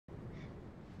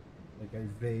Like I I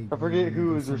vaguely forget who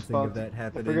remember was something of responsible. that I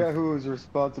happening. forgot who was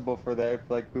responsible for that.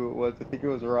 Like who it was. I think it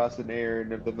was Ross and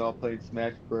Aaron of them all playing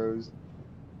Smash Bros.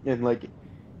 And like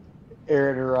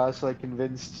Aaron or Ross like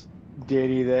convinced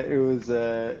Danny that it was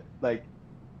like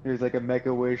there's like a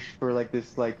Mecha Wish for like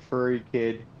this like furry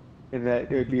kid, and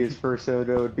that it would be his first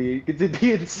Soda would be to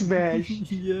be in Smash.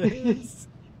 Yes.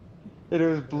 And it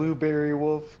was Blueberry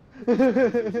Wolf.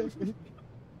 Uh,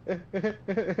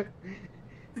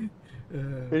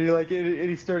 And he like and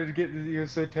he started getting he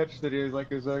was so touched that he was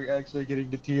like, actually getting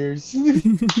to tears.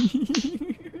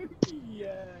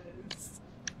 yes.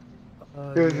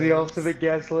 Oh It was the yes. ultimate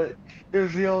gaslight. It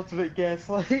was the ultimate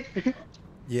gaslight.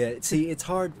 Yeah. See, it's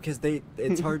hard because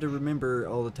it's hard to remember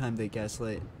all the time they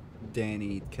gaslight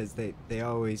Danny because they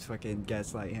always fucking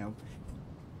gaslight him.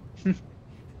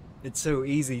 It's so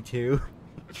easy to.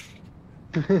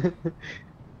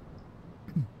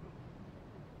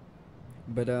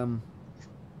 But you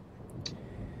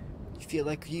feel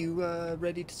like you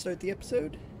ready to start the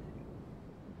episode?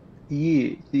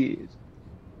 Yes, yes.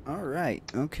 All right.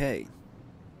 Okay.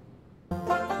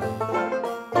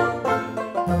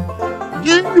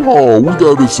 Yeehaw! We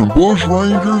got us some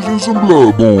Bushrangers and some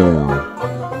Bloodborne.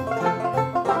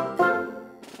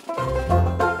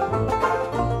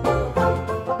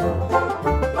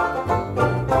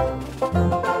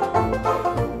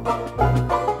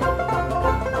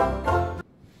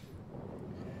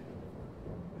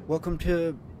 Welcome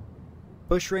to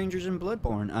Bushrangers and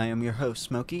Bloodborne. I am your host,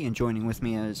 Smokey, and joining with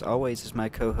me, as always, is my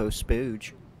co-host,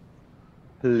 Spooge.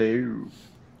 Hello.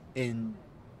 And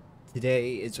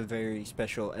today is a very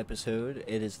special episode.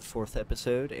 It is the fourth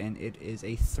episode, and it is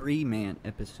a three-man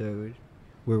episode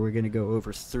where we're going to go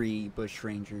over three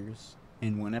Bushrangers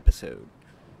in one episode.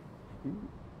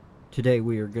 Today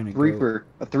we are going to go... Threefer,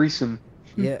 a threesome.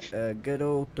 Yeah, a good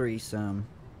old threesome.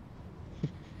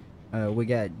 We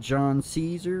got John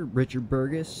Caesar, Richard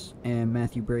Burgess, and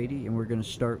Matthew Brady, and we're going to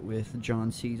start with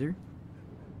John Caesar.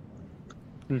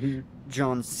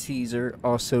 John Caesar,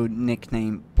 also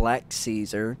nicknamed Black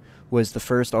Caesar, was the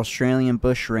first Australian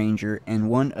bushranger and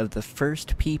one of the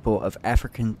first people of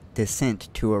African descent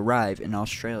to arrive in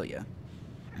Australia.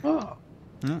 Oh.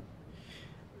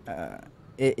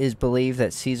 It is believed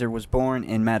that Caesar was born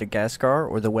in Madagascar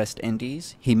or the West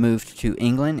Indies. He moved to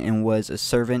England and was a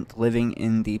servant living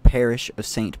in the parish of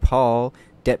St. Paul,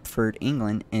 Deptford,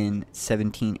 England in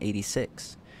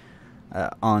 1786.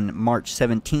 On March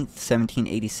 17th,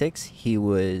 1786, he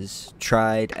was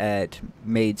tried at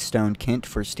Maidstone, Kent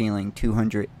for stealing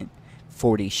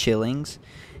 240 shillings.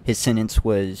 His sentence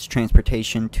was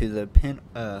transportation to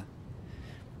the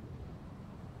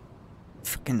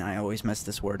I always mess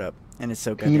this word up, and it's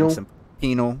so goddamn Penal? simple.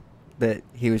 Penal. That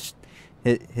he was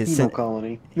Penal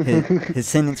colony. his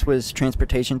sentence was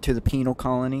transportation to the penal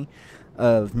colony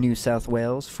of New South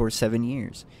Wales for 7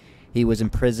 years. He was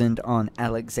imprisoned on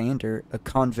Alexander, a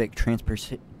convict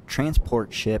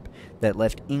transport ship that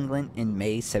left England in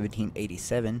May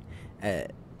 1787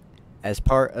 as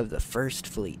part of the First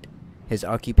Fleet. His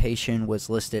occupation was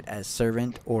listed as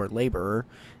servant or laborer.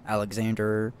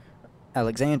 Alexander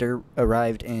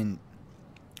arrived in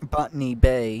Botany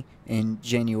Bay in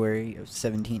January of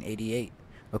 1788.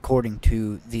 According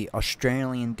to the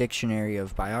Australian Dictionary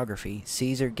of Biography,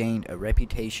 Caesar gained a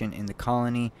reputation in the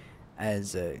colony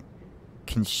as a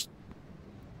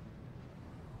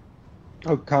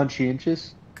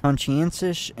Conscientious?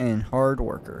 conscientious and hard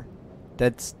worker.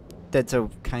 That's a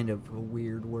kind of a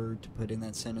weird word to put in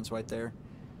that sentence right there.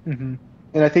 And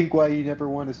I think why you never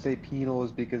want to say penal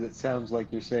is because it sounds like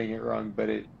you're saying it wrong, but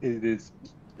it is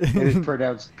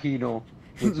pronounced penal,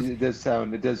 which it does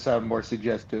sound more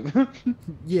suggestive.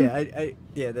 Yeah,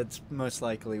 that's most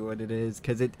likely what it is,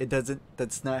 because it doesn't.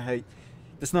 That's not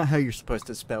how you're supposed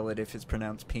to spell it if it's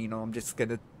pronounced penal. I'm just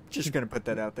gonna put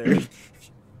that out there.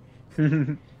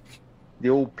 The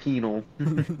old penal.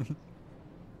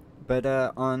 But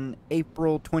on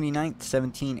April 29th,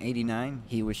 1789,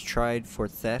 he was tried for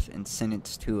theft and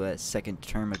sentenced to a second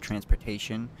term of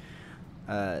transportation,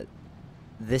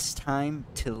 this time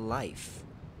to life.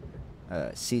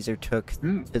 Caesar took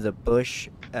to the bush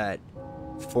a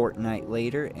fortnight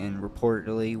later and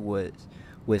reportedly was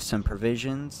with some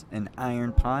provisions, an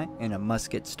iron pot, and a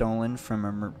musket stolen from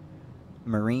a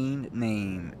marine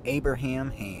named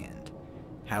Abraham Hand.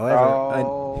 However,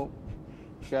 Oh,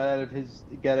 got out of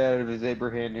his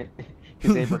Abraham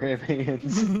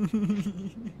hands.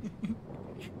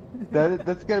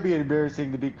 That's gotta be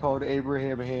embarrassing to be called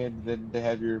Abraham Hand than to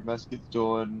have your musket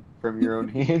stolen from your own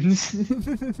hands.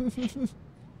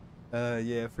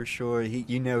 Yeah, for sure. He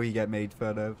got made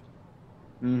fun of.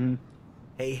 Hmm.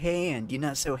 Hey, Hand, you're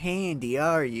not so handy,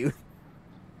 are you?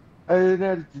 Other than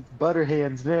that, it's butter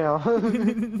hands now.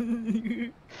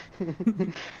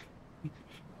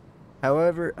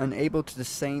 However, unable to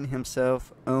sustain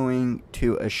himself owing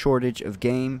to a shortage of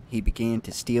game, he began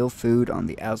to steal food on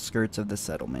the outskirts of the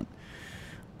settlement.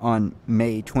 On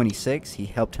May 26, he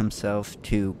helped himself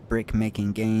to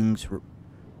brick-making gangs'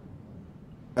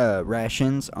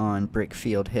 rations on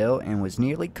Brickfield Hill and was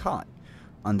nearly caught.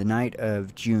 On the night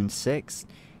of June 6th,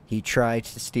 he tried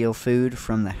to steal food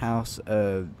from the house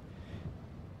of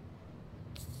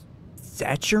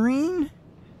Zacharine?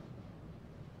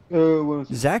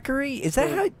 Zachary? Is that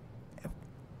how...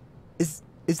 Is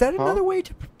that another way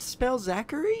to spell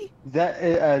Zachary?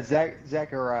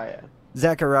 Zachariah.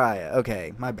 Zachariah.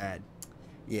 Okay, my bad.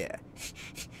 Yeah.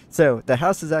 So, the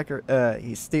House of Zachariah,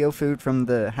 he steal food from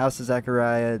the House of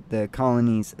Zachariah, the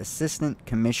colony's assistant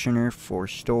commissioner for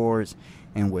stores,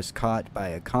 and was caught by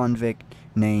a convict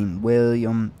named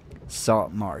William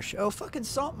Saltmarsh. Oh, fucking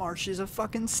Saltmarsh is a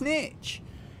fucking snitch.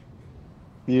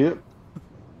 Yep.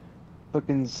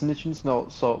 Fucking snitching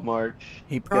salt march.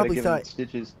 He probably thought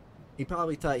stitches. He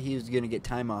probably thought he was gonna get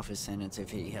time off his sentence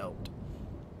if he helped.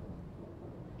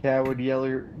 Coward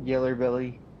yeller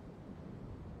belly.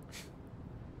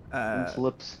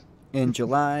 Slips. In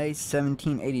July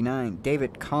 1789,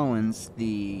 David Collins,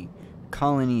 the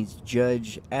colony's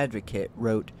judge advocate,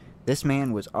 wrote, "This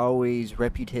man was always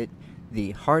reputed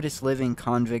the hardest living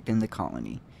convict in the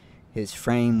colony. His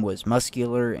frame was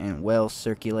muscular and well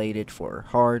circulated for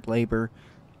hard labor,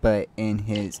 but in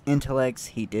his intellects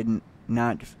he did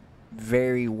not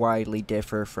very widely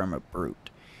differ from a brute.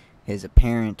 His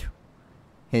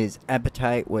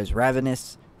appetite was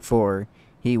ravenous, for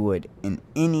he would in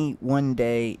any one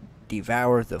day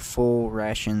devour the full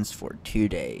rations for 2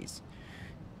 days.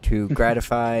 To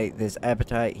gratify this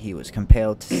appetite, he was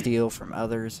compelled to steal from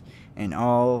others, and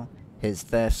all his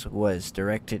thefts was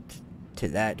directed to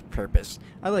that purpose."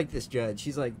 I like this judge.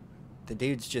 He's like, the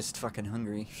dude's just fucking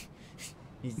hungry.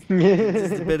 He's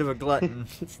just a bit of a glutton.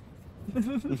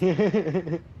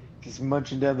 Just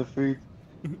munching down the food.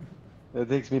 That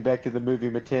takes me back to the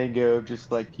movie Matango, of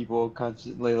just like people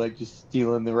constantly like just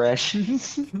stealing the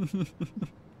rations.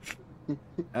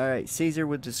 Alright, Caesar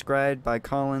was described by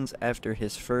Collins after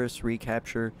his first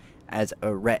recapture as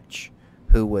a wretch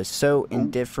who was so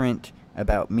indifferent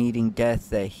about meeting death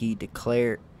that he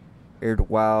declared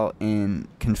while in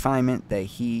confinement that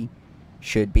he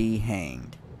should be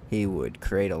hanged. He would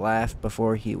create a laugh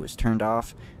before he was turned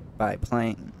off by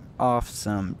playing off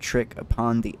some trick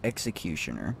upon the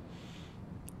executioner.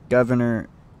 Governor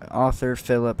Arthur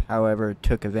Phillip, however,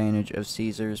 took advantage of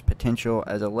Caesar's potential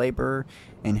as a laborer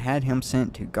and had him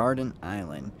sent to Garden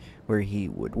Island, where he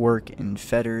would work in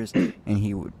fetters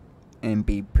and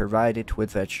be provided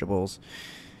with vegetables.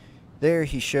 There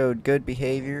he showed good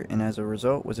behavior and as a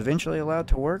result was eventually allowed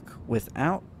to work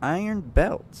without iron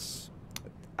belts.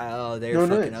 Oh, they're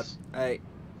fucking nice. up.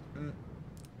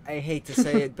 I hate to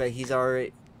say it, but he's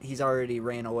already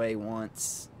ran away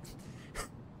once.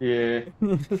 Yeah.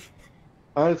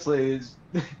 Honestly,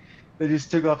 they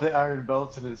just took off the iron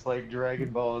belts and it's like Dragon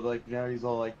Ball. Like now he's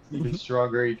all like even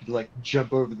stronger. He can like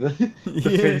jump over the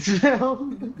fence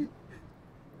now.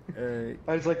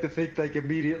 I just like to think like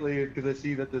immediately because I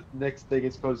see that the next thing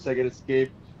is called Second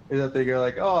Escape. Is that they go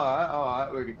like,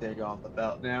 we can take off the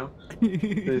belt now. They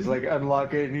just like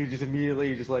unlock it and he just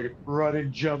immediately just like run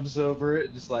and jumps over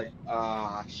it, just like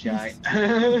shite.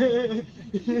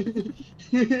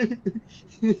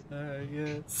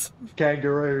 Yes.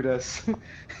 Kangarooed us.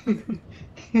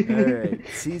 Alright.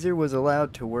 Caesar was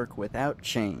allowed to work without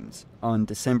chains. On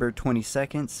December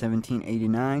 22nd,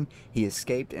 1789, he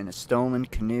escaped in a stolen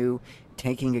canoe,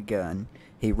 taking a gun.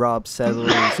 He robbed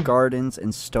settlers' gardens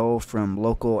and stole from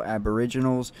local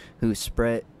aboriginals who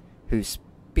speared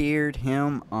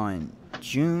him on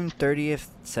June 30th,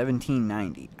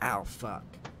 1790. Ow, fuck.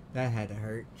 That had to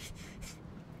hurt.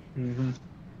 Mm-hmm.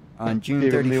 On June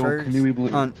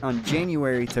 31st, on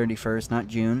January 31st, not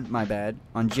June, my bad.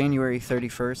 On January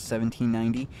 31st,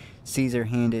 1790, Caesar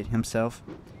handed himself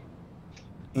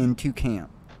into camp.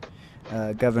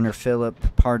 Governor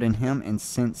Phillip pardoned him and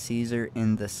sent Caesar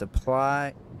in the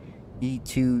supply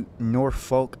to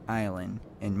Norfolk Island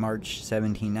in March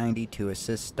 1790 to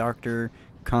assist Dr.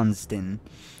 Constant.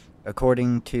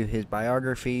 According to his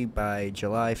biography, by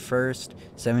July 1st,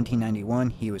 1791,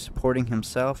 he was supporting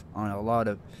himself on a lot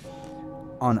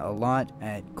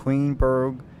at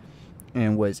Queenburg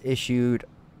and was issued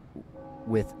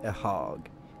with a hog.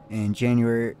 In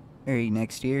January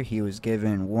next year, he was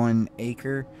given 1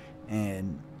 acre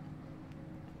and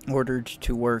ordered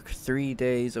to work 3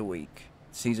 days a week.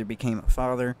 Caesar became a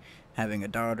father, having a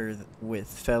daughter with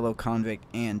fellow convict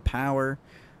Anne Power.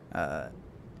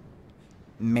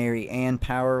 Mary Ann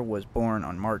Power was born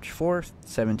on March 4th,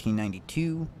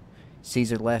 1792.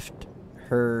 Caesar left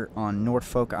her on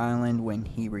Norfolk Island when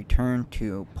he returned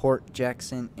to Port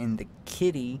Jackson in the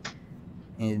Kitty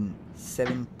in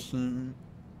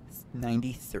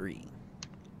 1793.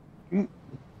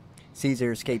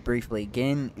 Caesar escaped briefly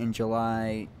again in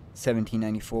July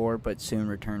 1794, but soon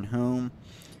returned home.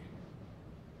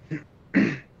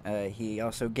 He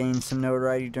also gained some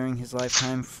notoriety during his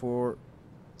lifetime for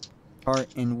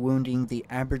part in wounding the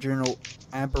Aboriginal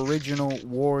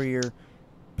warrior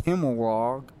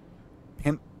Pimawog.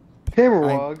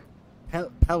 Pimawog.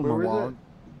 Pelmawog.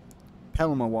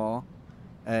 Pelmawog.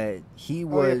 He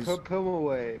was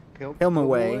Pilmaway.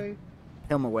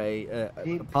 Pilmaway.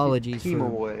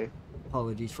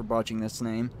 Apologies for botching this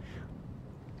name.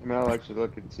 I mean, I'll actually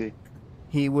look and see.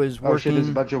 He was Oh shit! working. There's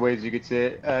a bunch of ways you could say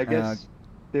it. I guess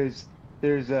there's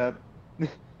Pimbloy.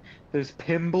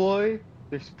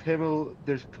 There's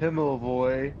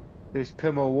Pimmelvoy. There's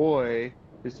Pimawoy.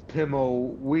 There's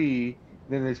Pimowee.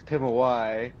 Then there's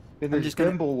Pimawai. Then there's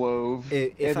Bimblewove.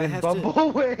 If I have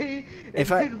Bumbleway.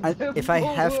 If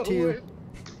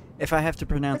I have to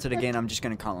pronounce it again, I'm just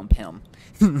gonna call him Pim.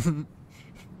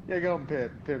 Yeah, go on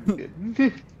Pim. Pim's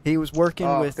good. He was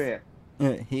working with. Pim.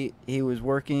 He was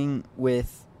working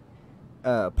with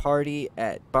a party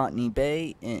at Botany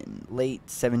Bay in late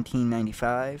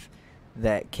 1795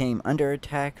 that came under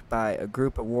attack by a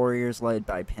group of warriors led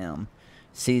by Pim.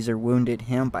 Caesar wounded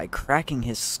him by cracking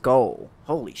his skull.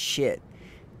 Holy shit.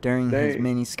 During his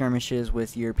many skirmishes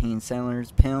with European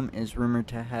settlers, Pim is rumored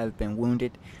to have been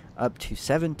wounded up to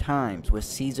 7 times, with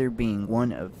Caesar being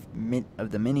one of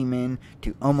the many men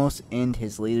to almost end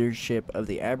his leadership of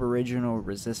the Aboriginal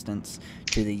resistance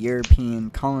to the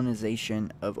European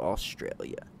colonization of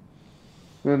Australia.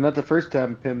 Well, not the first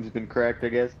time Pim's been cracked, I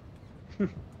guess.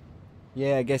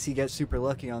 Yeah, I guess he got super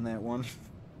lucky on that one.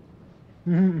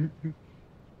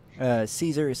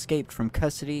 Caesar escaped from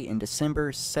custody in December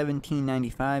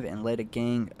 1795 and led a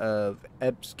gang of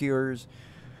absconders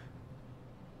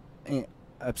in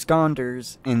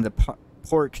the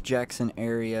Port Jackson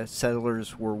area.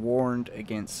 Settlers were warned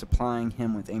against supplying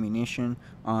him with ammunition.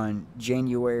 On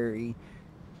January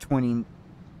 29th,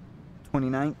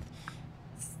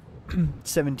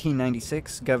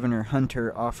 1796, Governor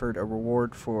Hunter offered a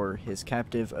reward for his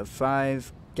captive of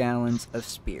 5 gallons of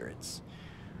spirits.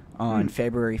 On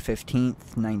February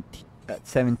 15th,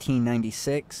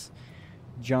 1796,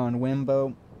 John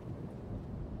Wimbo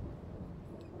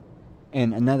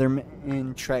and another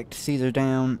man tracked Caesar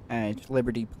down at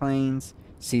Liberty Plains.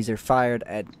 Caesar fired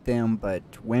at them, but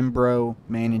Wimbro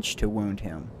managed to wound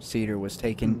him. Caesar was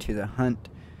taken to the hut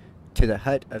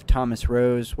of Thomas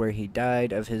Rose, where he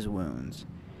died of his wounds.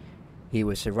 He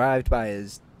was survived by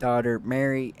his daughter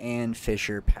Mary Ann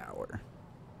Fisher Power.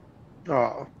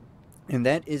 Oh. And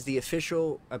that is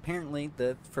apparently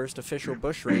the first official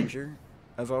bushranger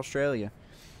of Australia.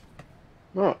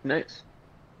 Oh, nice.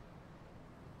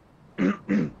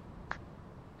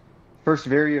 First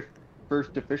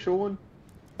official one?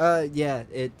 Yeah,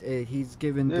 he's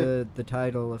given the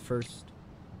title of first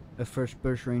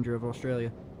bushranger of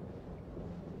Australia.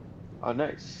 Oh,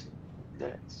 nice.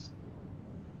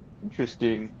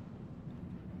 Interesting.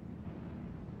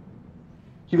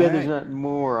 Too bad there's not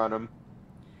more on them.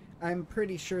 I'm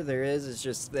pretty sure there is. It's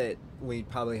just that we'd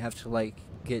probably have to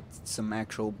get some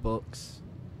actual books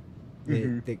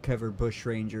that cover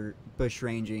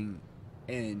bushranging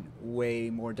in way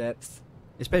more depth.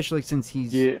 Especially since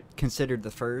he's considered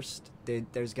the first.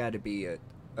 There's got to be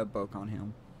a book on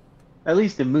him. At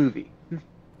least a movie.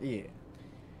 Yeah.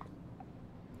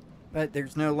 But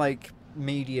there's no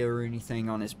media or anything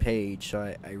on his page,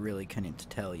 so I really couldn't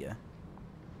tell you.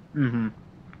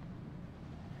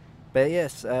 But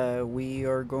yes, we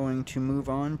are going to move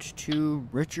on to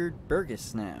Richard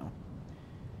Burgess now.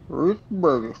 Richard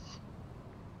Burgess.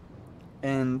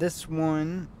 And this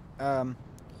one,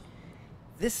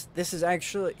 this is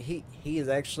actually he is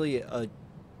actually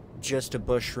just a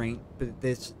bushranger, but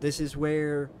this is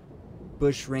where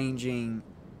bushranging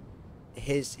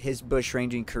his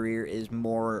bushranging career is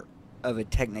more of a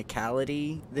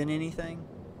technicality than anything.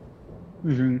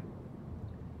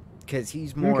 Because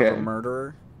he's more of a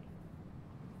murderer.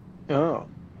 Oh.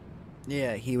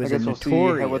 Yeah, he was I guess we'll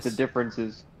see what the difference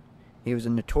is. He was a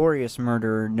notorious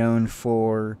murderer known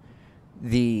for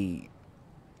the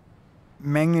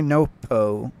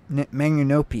Manganope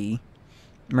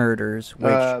murders,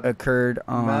 which occurred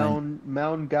on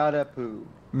Mount Gadapu.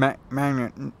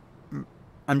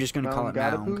 I'm just going to call it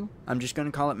Maung. I'm just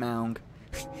going to call it Maung.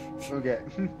 Okay.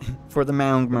 For the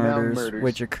Maung murders,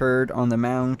 which occurred on the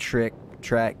Maung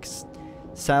tracks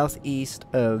southeast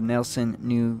of Nelson,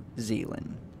 New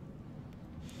Zealand.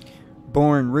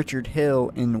 Born Richard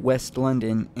Hill in West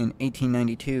London in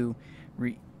 1892,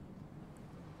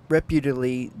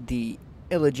 reputedly the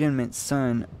illegitimate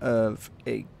son of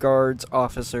a guards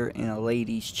officer and a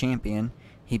ladies' champion,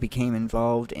 he became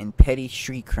involved in petty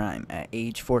street crime at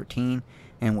age 14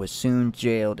 and was soon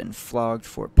jailed and flogged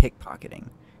for pickpocketing.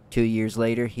 2 years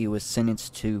later, he was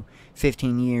sentenced to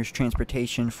 15 years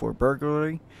transportation for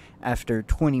burglary. After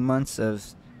 20 months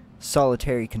of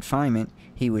solitary confinement,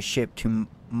 he was shipped to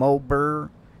Melbourne,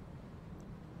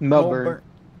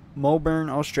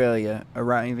 Australia,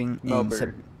 arriving in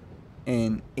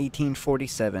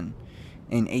 1847.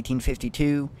 In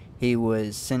 1852, he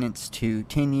was sentenced to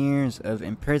 10 years of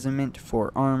imprisonment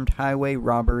for armed highway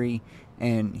robbery,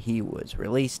 and he was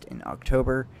released in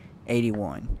October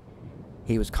 81.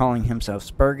 He was calling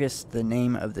himself Burgess, the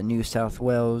name of the New South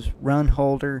Wales run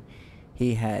holder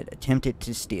he had attempted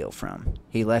to steal from.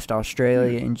 He left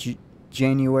Australia in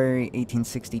January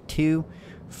 1862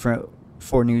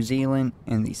 for New Zealand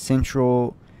and the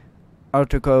Central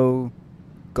Otago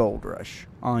Gold Rush.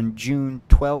 On June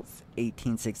 12,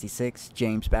 1866,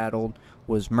 James Battle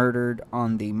was murdered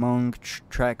on the Mung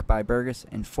track by Burgess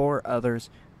and 4 others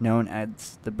known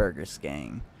as the Burgess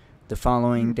Gang. The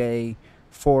following day,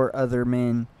 4 other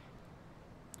men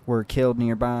were killed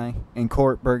nearby. In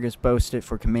court, Burgess boasted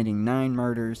for committing 9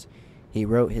 murders. He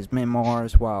wrote his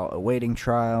memoirs while awaiting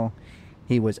trial.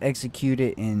 He was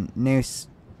executed in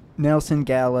Nelson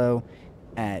Gallows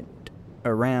at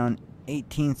around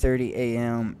 18:30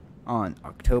 a.m. on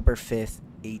October 5th,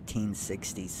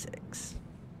 1866.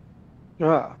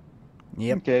 Ah.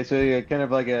 Yep. Okay, so yeah, kind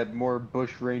of like a more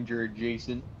bushranger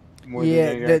adjacent, more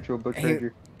than an actual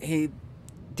bushranger.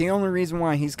 The only reason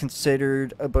why he's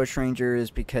considered a bushranger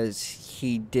is because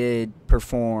he did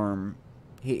perform.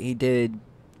 He did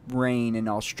reign in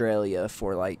Australia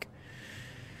for like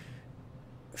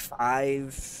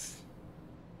 5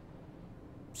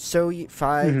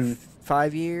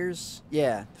 years.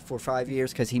 Yeah, for 5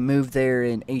 years, because he moved there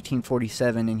in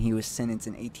 1847 and he was sentenced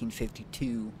in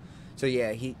 1852. So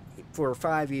yeah, for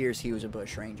 5 years he was a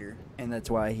bushranger, and that's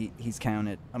why he's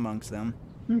counted amongst them.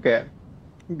 Okay,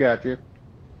 gotcha.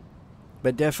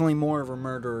 But definitely more of a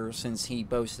murderer, since he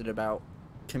boasted about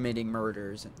committing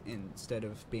murders instead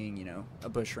of being, a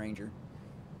bushranger.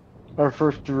 Our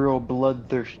first real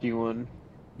bloodthirsty one.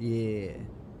 Yeah.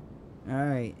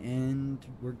 Alright, and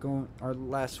our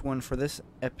last one for this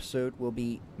episode will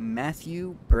be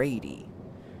Matthew Brady.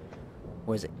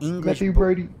 Matthew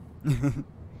Brady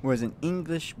was an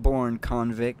English-born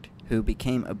convict who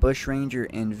became a bushranger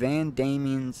in Van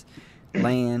Diemen's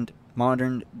Land,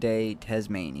 modern-day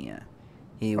Tasmania.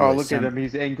 Look at him.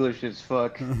 He's English as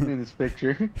fuck in this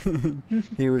picture.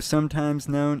 He was sometimes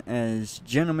known as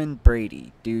Gentleman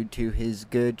Brady due to his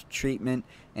good treatment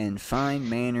and fine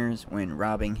manners when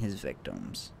robbing his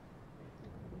victims.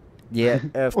 Yeah,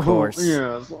 of course.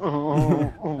 Yes.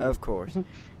 Of course.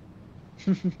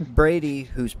 Brady,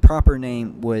 whose proper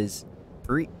name was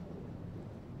Brady.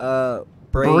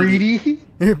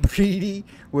 Brady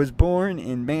was born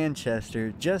in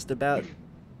Manchester just about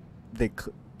the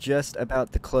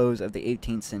close of the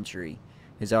 18th century.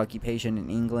 His occupation in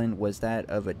England was that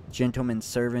of a gentleman's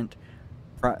servant,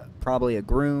 probably a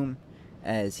groom,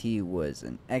 as he was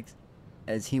an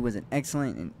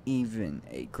excellent and even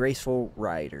a graceful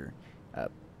rider,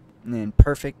 and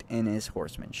perfect in his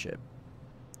horsemanship.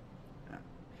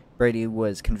 Brady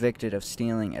was convicted of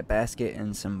stealing a basket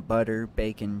and some butter,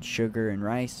 bacon, sugar, and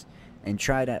rice, and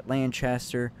tried at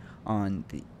Lancaster on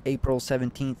April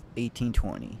 17th,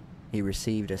 1820. He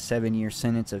received a 7-year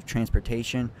sentence of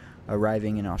transportation,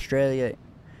 arriving in Australia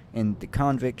in the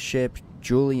convict ship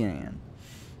Julian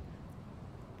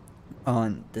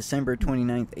on December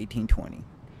 29th, 1820.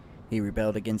 He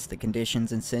rebelled against the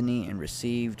conditions in Sydney and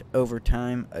received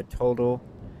overtime a total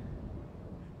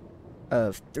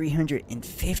of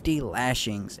 350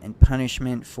 lashings and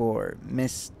punishment for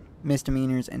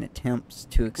misdemeanors and attempts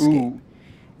to escape. Ooh.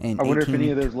 I wonder if any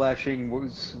of those lashings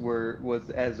was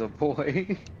as a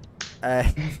boy.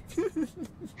 I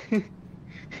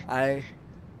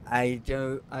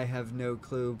have no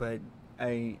clue, but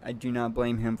I do not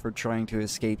blame him for trying to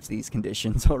escape these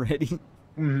conditions already.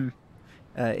 Mm-hmm.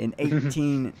 In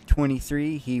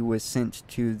 1823, he was sent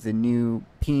to the new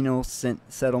penal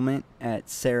settlement at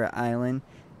Sarah Island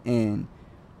in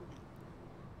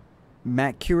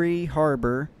Macquarie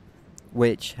Harbour,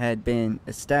 which had been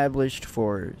established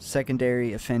for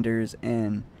secondary offenders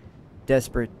and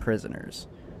desperate prisoners.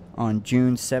 On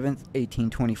June 7,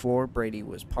 1824, Brady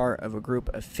was part of a group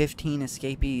of 15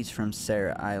 escapees from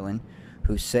Sarah Island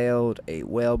who sailed a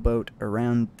whaleboat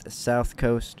around the south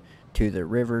coast to the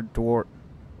River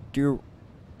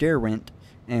Derwent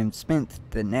and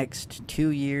spent the next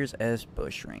 2 years as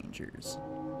bushrangers.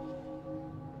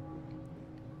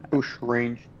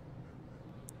 Bushrange.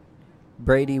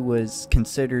 Brady was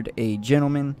considered a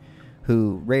gentleman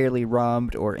who rarely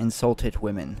robbed or insulted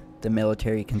women. The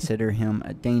military considered him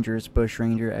a dangerous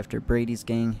bushranger after Brady's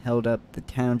gang held up the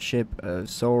township of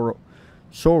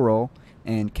Sorrel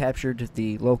and captured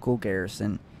the local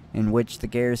garrison, in which the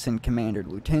garrison commander,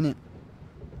 Lieutenant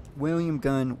William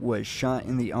Gunn, was shot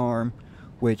in the arm,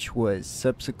 which was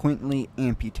subsequently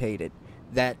amputated.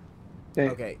 They're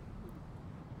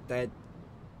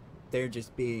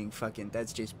just being fucking,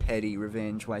 that's just petty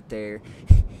revenge right there.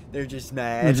 They're just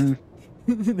mad.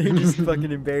 Mm-hmm. They're just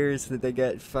fucking embarrassed that they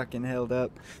got fucking held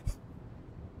up.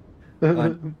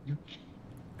 On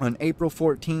April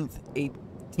 14th,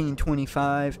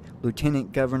 1825,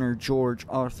 Lieutenant Governor George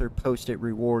Arthur posted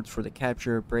rewards for the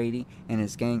capture of Brady and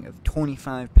his gang of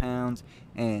 £25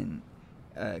 and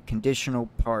conditional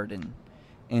pardon.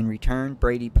 In return,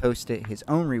 Brady posted his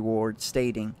own reward,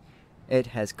 stating, "It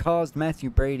has caused Matthew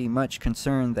Brady much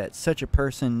concern that such a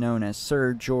person known as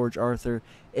Sir George Arthur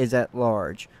is at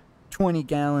large. 20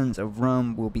 gallons of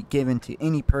rum will be given to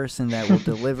any person that will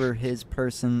deliver his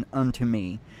person unto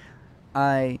me.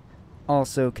 I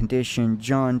also condition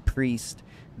John Priest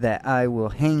that I will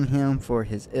hang him for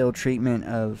his ill treatment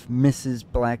of Mrs.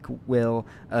 Blackwell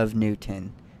of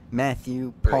Newton.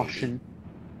 Matthew Brady." Caution.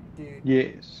 Dude,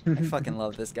 Yes. I fucking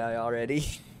love this guy already.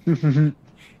 Barely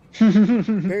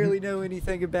know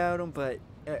anything about him, but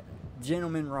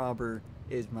Gentleman Robber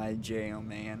is my jam,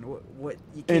 man. What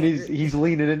you can't. And he's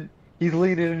leaning in. He's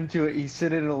leaning into it. He's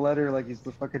sending a letter like he's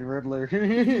the fucking Riddler.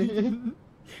 In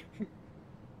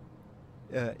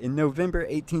November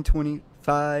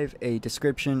 1825, a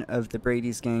description of the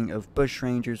Brady's gang of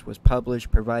bushrangers was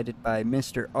published, provided by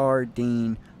Mr. R.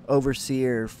 Dean,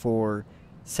 overseer for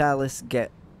Salis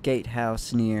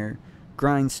Gatehouse near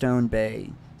Grindstone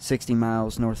Bay, 60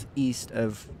 miles northeast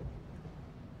of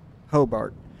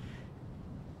Hobart.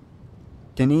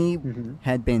 Denis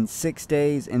had been 6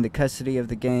 days in the custody of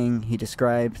the gang. He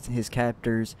described his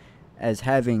captors as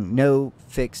having no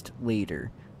fixed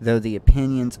leader, though the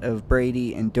opinions of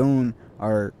Brady and Doan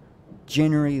are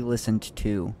generally listened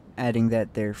to, adding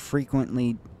that they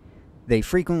frequently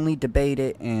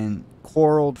debated and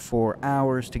quarreled for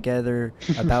hours together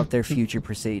about their future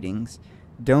proceedings.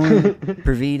 Doan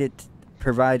provided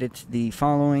the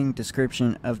following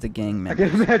description of the gang I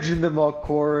members. can imagine them all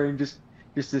quarreling, just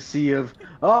a sea of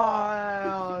it's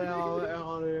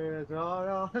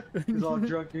all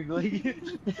drunkenly.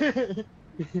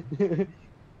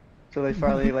 So they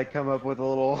finally like come up with a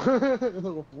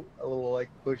little like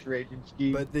bush raging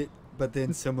scheme. But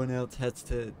then someone else has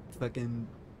to fucking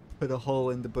put a hole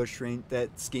in the bush range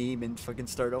that scheme and fucking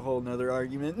start a whole nother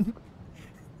argument.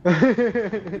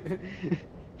 It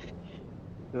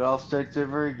all starts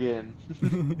over again.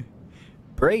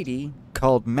 Brady,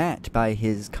 called Matt by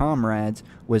his comrades,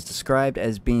 was described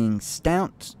as being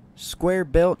stout,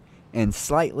 square-built, and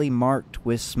slightly marked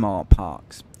with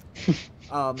smallpox.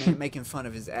 Oh man, making fun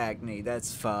of his acne,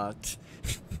 that's fucked.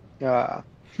 Doan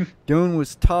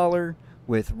was taller,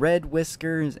 with red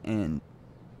whiskers and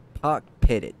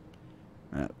pock-pitted.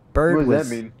 Bird What does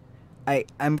that mean?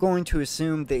 I'm going to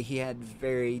assume that he had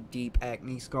very deep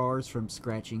acne scars from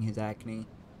scratching his acne.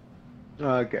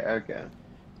 Okay.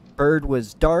 Bird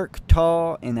was dark,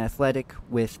 tall, and athletic,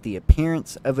 with the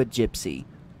appearance of a gypsy.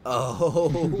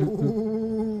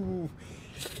 Oh.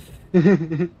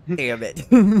 Damn it.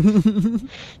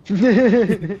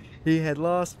 He had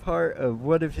lost part of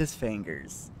one of his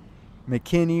fingers.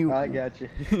 McKinney. I got you.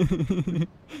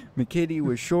 McKinney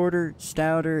was shorter,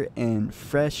 stouter, and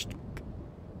fresh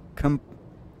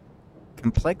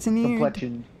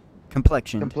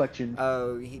complexion.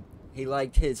 Oh, he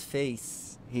liked his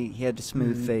face. He had a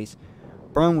smooth face.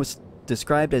 Brown was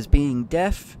described as being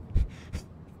deaf.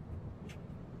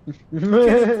 We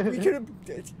could have.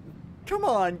 Come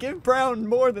on, give Brown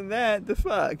more than that. The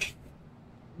fuck.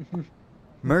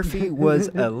 Murphy was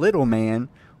a little man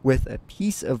with a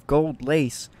piece of gold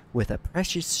lace with a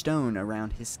precious stone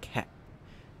around his cap.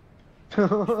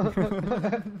 What's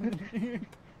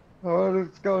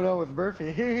going on with Murphy?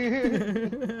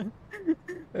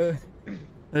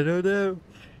 I don't know.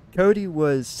 Cody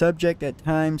was subject at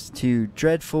times to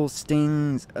dreadful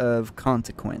stings of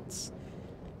consequence.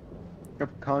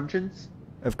 Of conscience?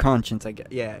 Of conscience, I guess.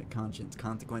 Yeah, conscience.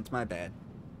 Consequence, my bad.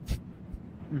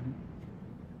 Mm-hmm.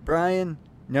 Brian,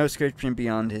 no description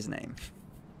beyond his name.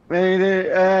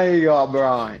 There you go,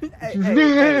 Brian.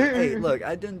 Hey, look,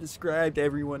 I done described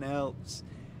everyone else.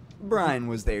 Brian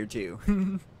was there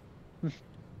too.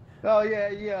 Oh yeah,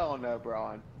 you all know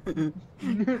Brian.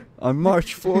 On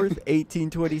March 4th,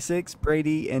 1826,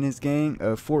 Brady and his gang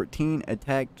of 14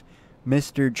 attacked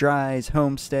Mr. Dry's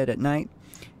homestead at night.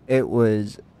 It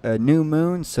was a new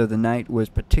moon, so the night was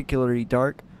particularly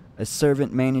dark. A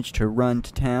servant managed to run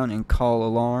to town and call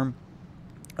alarm.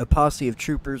 A posse of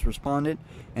troopers responded,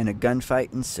 and a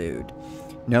gunfight ensued.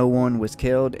 No one was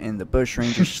killed, and the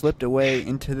bushrangers slipped away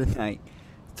into the night.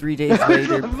 3 days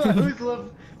later... I always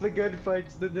love the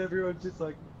gunfights, then everyone's just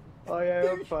like, oh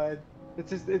yeah, I'm fine. It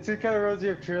kind of reminds me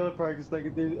of Trailer Park. It's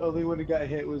like the only one who got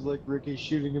hit was like Ricky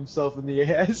shooting himself in the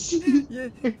ass. Yeah,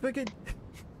 fucking...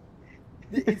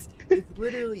 It's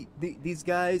literally... These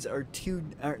guys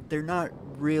they're not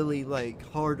really,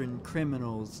 like, hardened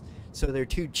criminals. So they're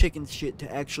too chicken shit to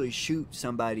actually shoot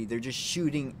somebody. They're just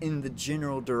shooting in the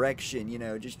general direction, you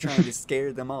know, just trying to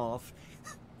scare them off.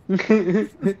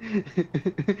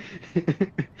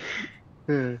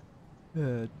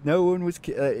 No one was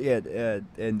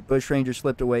and the bushranger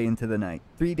slipped away into the night.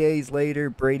 3 days later,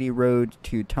 Brady rode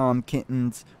to Tom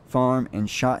Kitten's farm and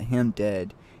shot him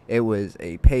dead. It was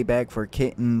a payback for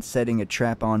Kitten setting a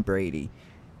trap on Brady.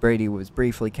 Brady was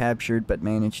briefly captured but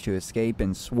managed to escape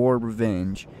and swore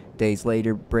revenge. Days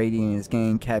later, Brady and his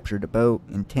gang captured a boat,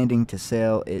 intending to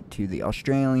sail it to the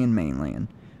Australian mainland.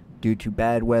 Due to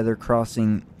bad weather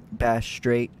crossing Bass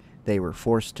Strait, they were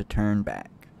forced to turn back.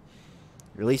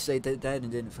 Or at least they did that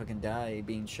and didn't fucking die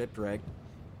being shipwrecked.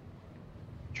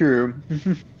 True.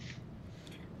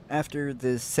 After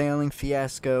the sailing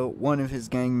fiasco, one of his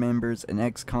gang members, an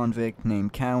ex-convict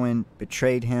named Cowan,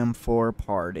 betrayed him for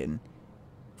pardon.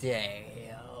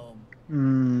 Damn.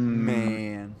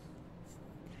 Man.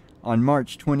 On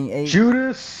March 28th...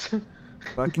 Judas!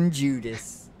 Fucking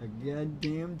Judas. A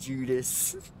goddamn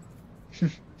Judas.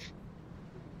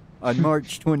 On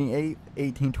March 28th,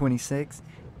 1826,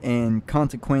 in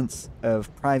consequence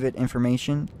of private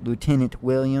information, Lieutenant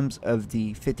Williams of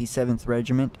the 57th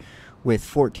Regiment, with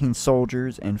 14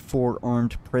 soldiers and 4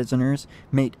 armed prisoners,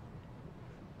 made...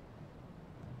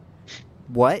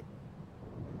 What?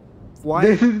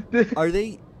 Why are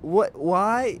they? What?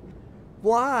 Why?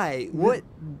 Why? What?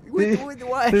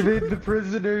 Why? They made the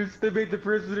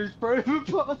prisoners part of a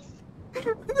posse.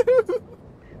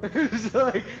 It's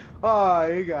like, oh,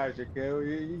 you guys are cool.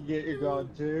 You get your gun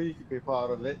too. You can be part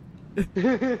of it.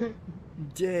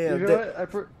 Damn. You know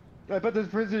what? I bet those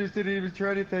prisoners didn't even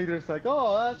try anything. They're just like,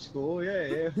 oh, that's cool.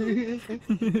 Yeah.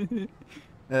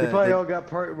 They probably all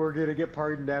were gonna get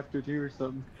pardoned after too or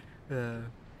something.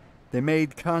 They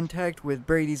made contact with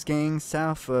Brady's gang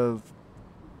south of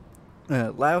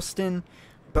Louston.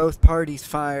 Both parties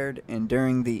fired, and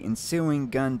during the ensuing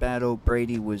gun battle,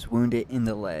 Brady was wounded in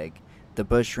the leg. The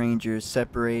bushrangers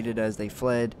separated as they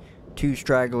fled. 2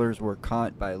 stragglers were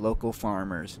caught by local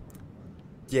farmers.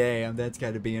 Damn, that's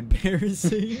gotta be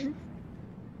embarrassing.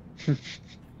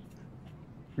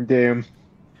 Damn.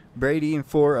 Brady and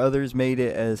 4 others made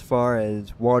it as far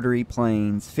as Watery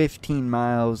Plains, 15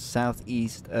 miles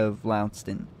southeast of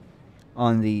Louston.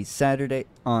 On the Saturday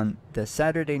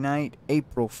night,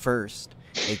 April 1st,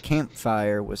 a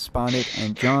campfire was spotted,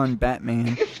 and John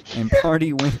Batman and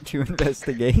party went to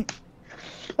investigate.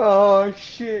 Oh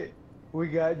shit! We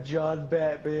got John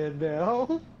Batman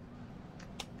now.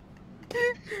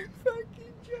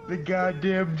 Fucking John. The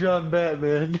goddamn John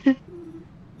Batman.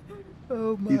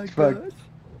 Oh my god.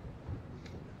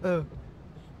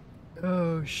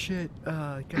 Oh shit.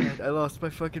 Oh god, I lost my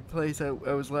fucking place. I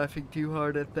was laughing too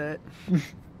hard at that.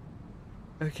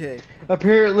 Okay.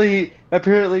 Apparently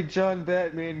John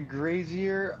Batman,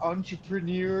 grazier,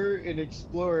 entrepreneur, and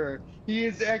explorer. He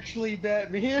is actually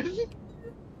Batman.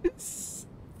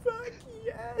 Fuck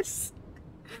yes.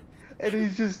 And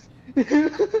he's just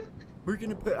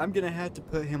I'm gonna have to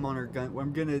put him on our gun.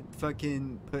 I'm gonna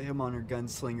fucking put him on our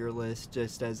gunslinger list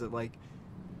just as a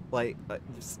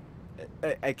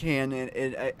I can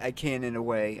in a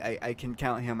way. I can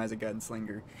count him as a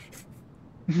gunslinger.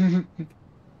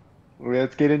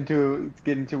 Let's get into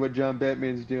what John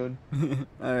Batman's doing.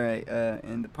 Alright,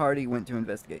 and the party went to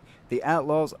investigate. The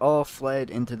outlaws all fled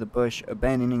into the bush,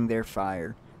 abandoning their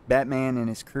fire. Batman and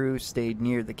his crew stayed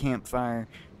near the campfire.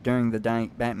 During the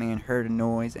night, Batman heard a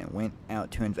noise and went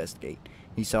out to investigate.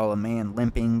 He saw a man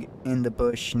limping in the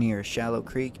bush near a shallow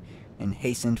creek and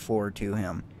hastened forward to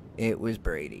him. It was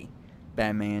Brady.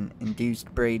 Batman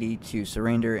induced Brady to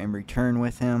surrender and return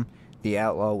with him. The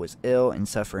outlaw was ill and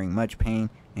suffering much pain,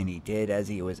 and he did as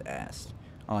he was asked.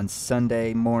 On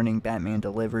Sunday morning, Batman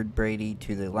delivered Brady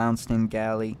to the Louston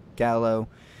Gallows.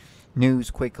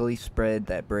 News quickly spread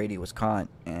that Brady was caught,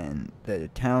 and the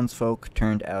townsfolk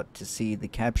turned out to see the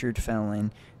captured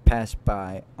felon pass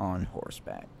by on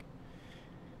horseback.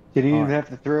 Didn't even On- have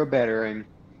to throw a battering.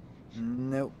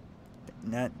 Nope.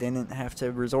 Didn't have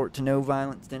to resort to no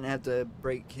violence, didn't have to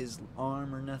break his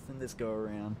arm or nothing this go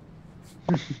around.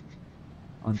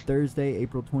 On Thursday,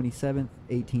 April 27th,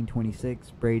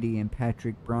 1826, Brady and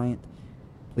Patrick Bryant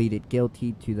pleaded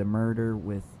guilty to the murder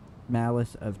with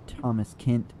malice of Thomas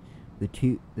Kent.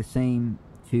 The same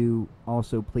two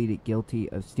also pleaded guilty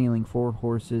of stealing 4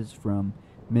 horses from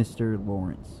Mr.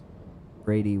 Lawrence.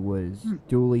 Brady was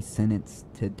duly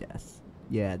sentenced to death.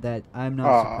 Yeah, that I'm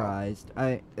not surprised.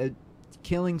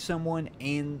 Killing someone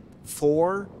and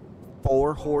 4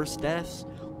 horse deaths.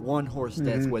 1 horse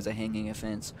death was a hanging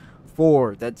offense.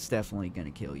 4, that's definitely gonna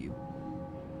kill you.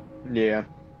 Yeah.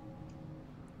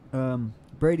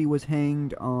 Brady was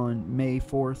hanged on May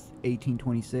 4th,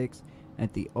 1826,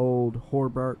 at the old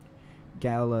Hobart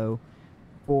Gallows.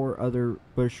 4 other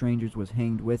bushrangers was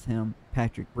hanged with him: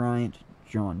 Patrick Bryant,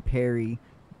 John Perry,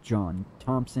 John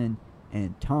Thompson,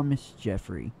 and Thomas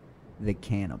Jeffrey, the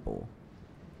cannibal.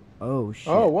 Oh shit!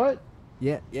 Oh, what?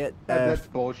 Yeah. That's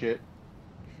bullshit.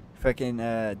 Fucking.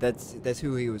 That's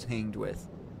who he was hanged with.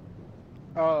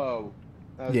 Oh,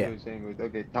 that's Yeah. what I was saying.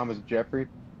 Okay, Thomas Jeffrey.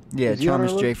 Yeah, Is he on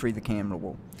Thomas our list? Jeffrey, the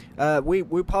cannibal.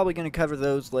 We're probably going to cover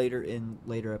those later in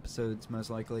later episodes, most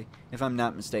likely. If I'm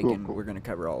not mistaken, Cool. we're going to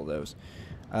cover all of those.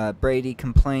 Brady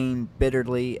complained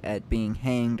bitterly at being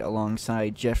hanged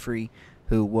alongside Jeffrey,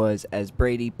 who was, as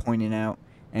Brady pointed out,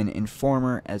 an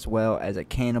informer as well as a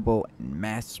cannibal and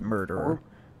mass murderer.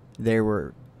 There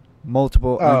were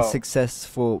multiple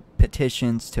unsuccessful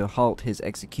petitions to halt his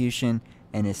execution,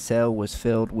 and his cell was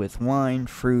filled with wine,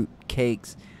 fruit,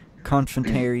 cakes,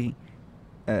 confectionery,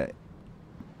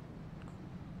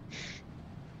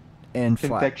 and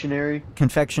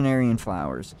confectionery and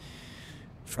flowers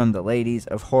from the ladies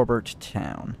of Hobart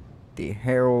Town. The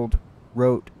Herald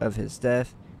wrote of his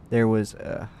death, there was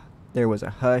a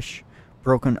hush,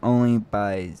 broken only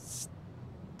by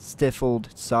stifled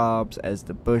sobs as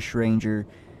the bushranger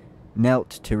knelt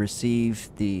to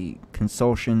receive the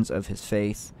consultations of his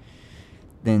faith.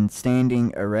 Then,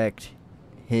 standing erect,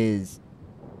 his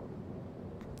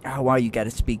why you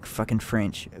gotta speak fucking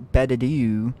French?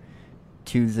 Badadieu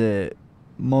to the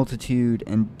multitude,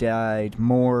 and died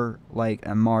more like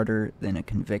a martyr than a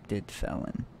convicted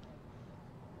felon.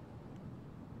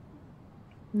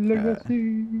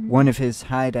 One of his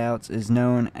hideouts is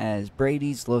known as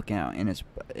Brady's Lookout and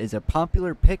is a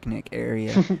popular picnic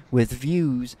area with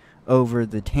views over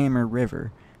the Tamar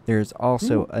River. There's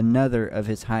also another of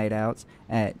his hideouts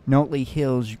at Notley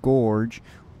Hills Gorge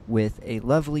with a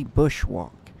lovely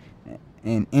bushwalk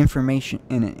and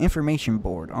an information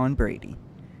board on Brady.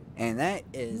 And that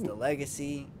is the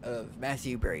legacy of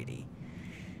Matthew Brady.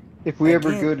 If we ever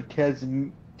go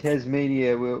to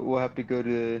Tasmania, we'll have to go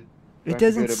to... It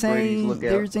doesn't say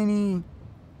there's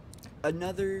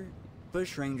another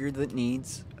bushranger that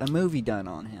needs a movie done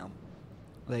on him.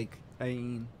 Like, I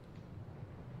mean,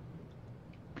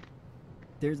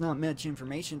 there's not much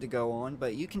information to go on,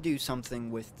 but you can do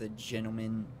something with the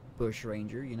gentleman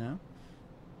bushranger, you know?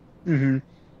 Mm-hmm.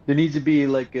 There needs to be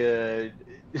like a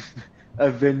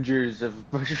Avengers of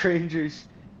bushrangers.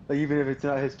 Like, even if it's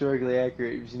not historically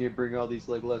accurate, you just need to bring all these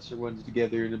like lesser ones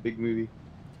together in a big movie.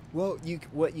 Well,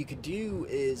 what you could do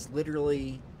is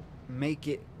literally make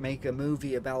a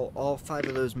movie about all 5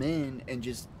 of those men, and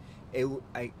just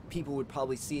people would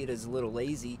probably see it as a little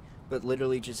lazy, but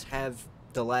literally just have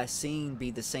the last scene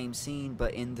be the same scene,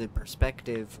 but in the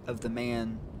perspective of the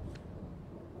man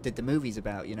that the movie's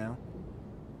about, you know?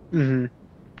 Mm-hmm.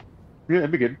 Yeah,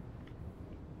 that'd be good.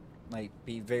 Like,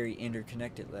 be very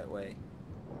interconnected that way.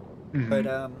 Mm-hmm.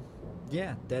 But,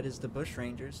 yeah, that is the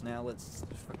Bushrangers. Now let's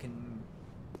fucking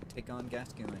take on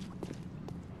Gascoigne.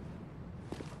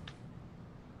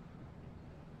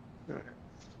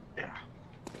 Yeah.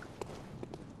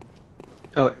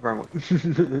 Oh, wait, wrong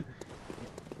one.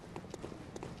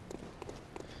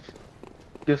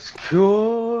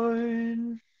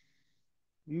 Gascoigne,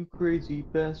 you crazy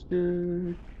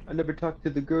bastard. I never talked to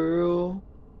the girl.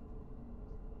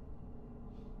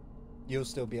 You'll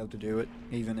still be able to do it,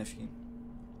 even if you...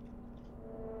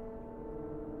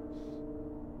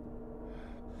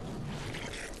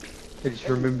 I just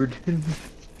remembered.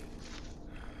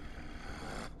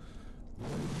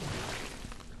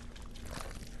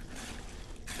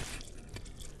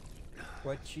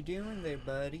 What you doing there,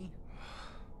 buddy?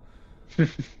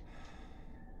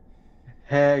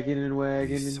 Hagging and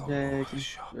wagging and tagging,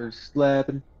 or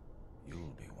slapping.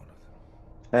 You'll be one of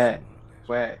them. Hey,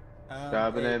 whack.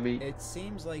 Stopping at me. It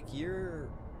seems like you're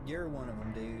You're one of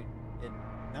them, dude.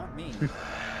 Not me.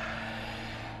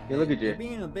 Yeah, look at You're you.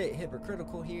 being a bit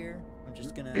hypocritical here. I'm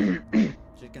just gonna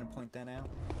point that out.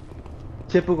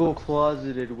 Typical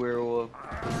closeted werewolf.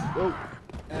 Oh,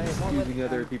 accusing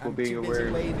other people I'm being too a busy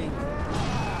werewolf. waving.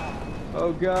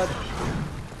 Oh God.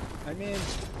 I'm in.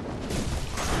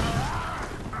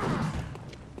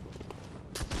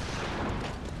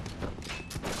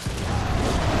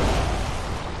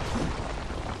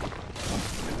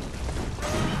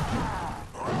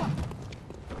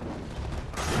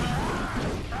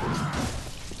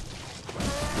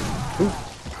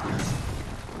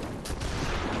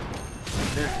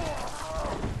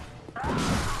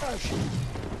 Oh shit.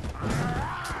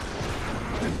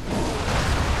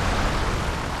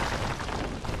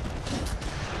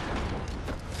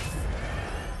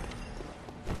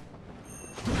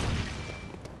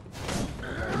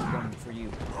 Going for you.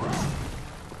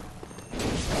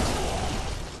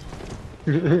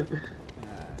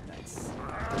 Nice.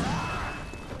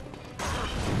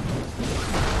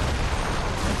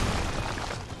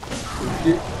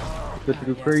 Got to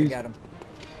go Yes, I crazy. got him.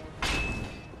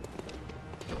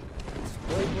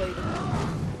 Blade.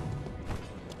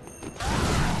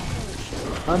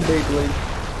 I'm Beyblade.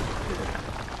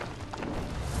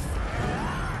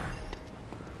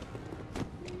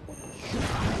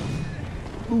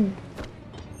 Ooh.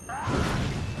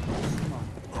 Come on.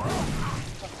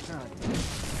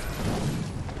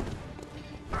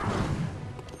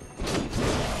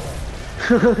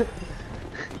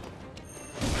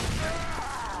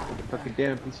 Fucking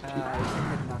damn piece of shit. I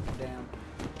couldn't knock him down.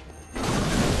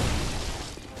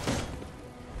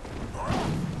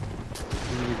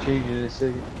 I'm gonna change it in a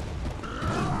second.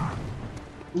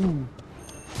 Ooh.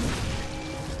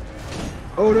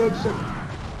 Oh no, I'm stuck.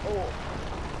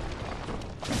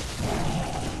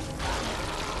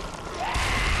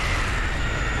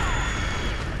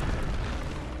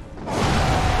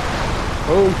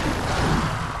 Oh shit.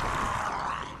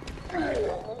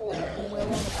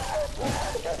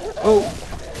 Oh.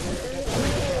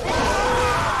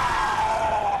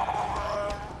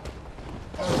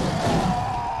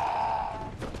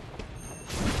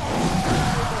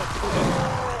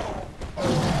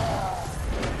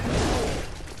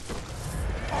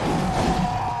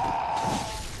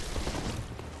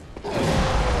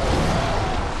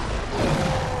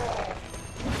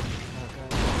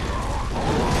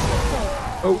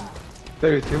 Oh,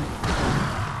 there's him.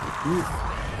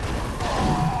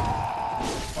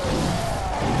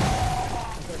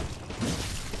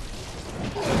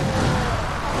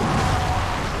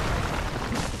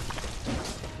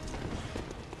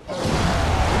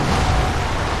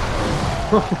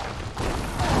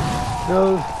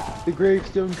 No, the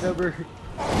gravestone cover.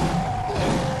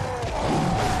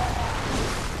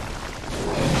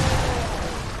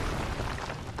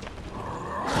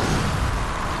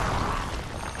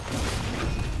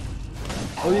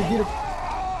 Oh, you get him.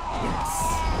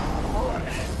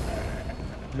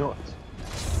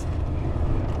 Nice.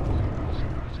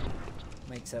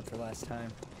 Makes up for last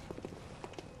time.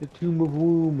 The Tomb of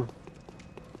Womb.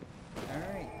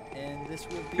 Alright, and this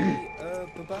will be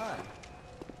bye-bye.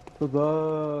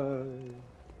 Bye-bye.